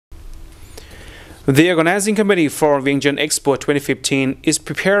The organizing committee for Vientiane Expo 2015 is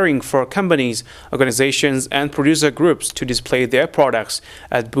preparing for companies, organizations, and producer groups to display their products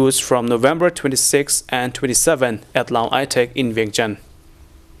at booths from November 26 and 27 at Lao-ITECC in Vientiane.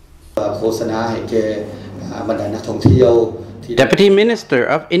 Deputy Minister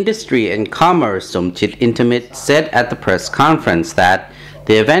of Industry and Commerce Somchith Inthamith said at the press conference that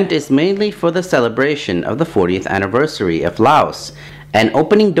the event is mainly for the celebration of the 40th anniversary of Laos and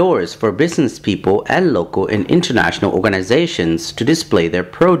opening doors for business people and local and international organizations to display their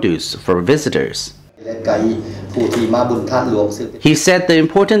produce for visitors. He said the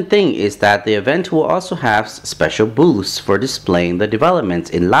important thing is that the event will also have special booths for displaying the developments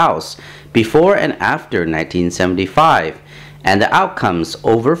in Laos before and after 1975 and the outcomes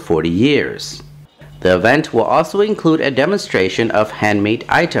over 40 years. The event will also include a demonstration of handmade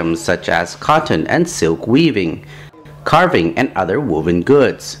items such as cotton and silk weaving, carving, and other woven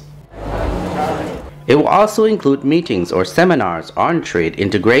goods. It will also include meetings or seminars on trade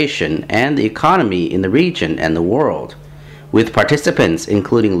integration and the economy in the region and the world, with participants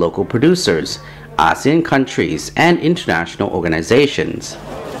including local producers, ASEAN countries, and international organizations.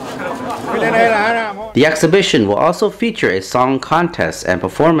 The exhibition will also feature a song contest and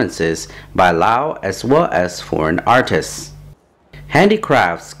performances by Lao as well as foreign artists.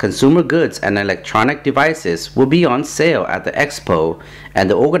 Handicrafts, consumer goods, and electronic devices will be on sale at the expo, and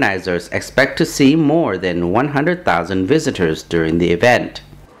the organizers expect to see more than 100,000 visitors during the event.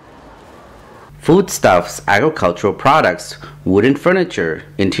 Foodstuffs, agricultural products, wooden furniture,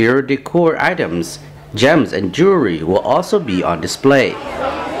 interior decor items, gems, and jewelry will also be on display.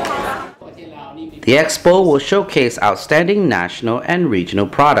 The expo will showcase outstanding national and regional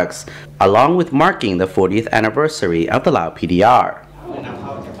products, along with marking the 40th anniversary of the Lao PDR.